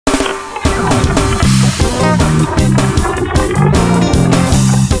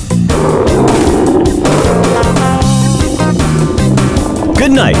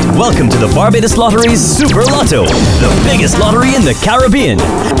Welcome to the Barbados Lottery's Super Lotto, the biggest lottery in the Caribbean.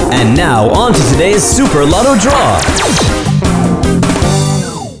 And now, on to today's Super Lotto draw.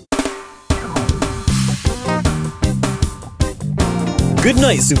 Good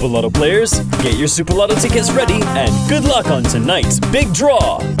night, Super Lotto players. Get your Super Lotto tickets ready and good luck on tonight's big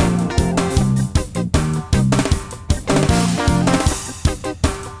draw.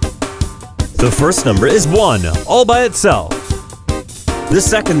 The first number is 1, all by itself. The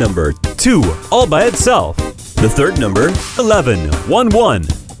second number, 2, all by itself. The third number, 11, 1, 1.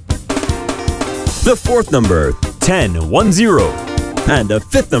 The fourth number, 10, 1, 0. And the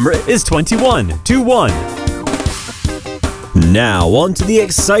fifth number is 21, 2, 1. Now on to the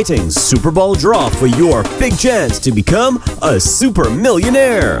exciting Super Bowl draw for your big chance to become a super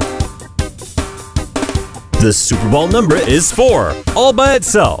millionaire. The Super Bowl number is 4, all by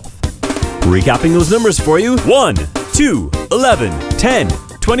itself. Recapping those numbers for you, 1, 2, 11, 10,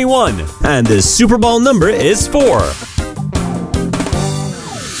 21, and the Super Bowl number is 4.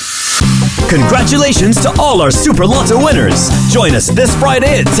 Congratulations to all our Super Lotto winners! Join us this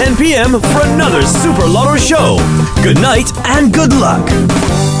Friday at 10 p.m. for another Super Lotto show. Good night and good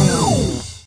luck!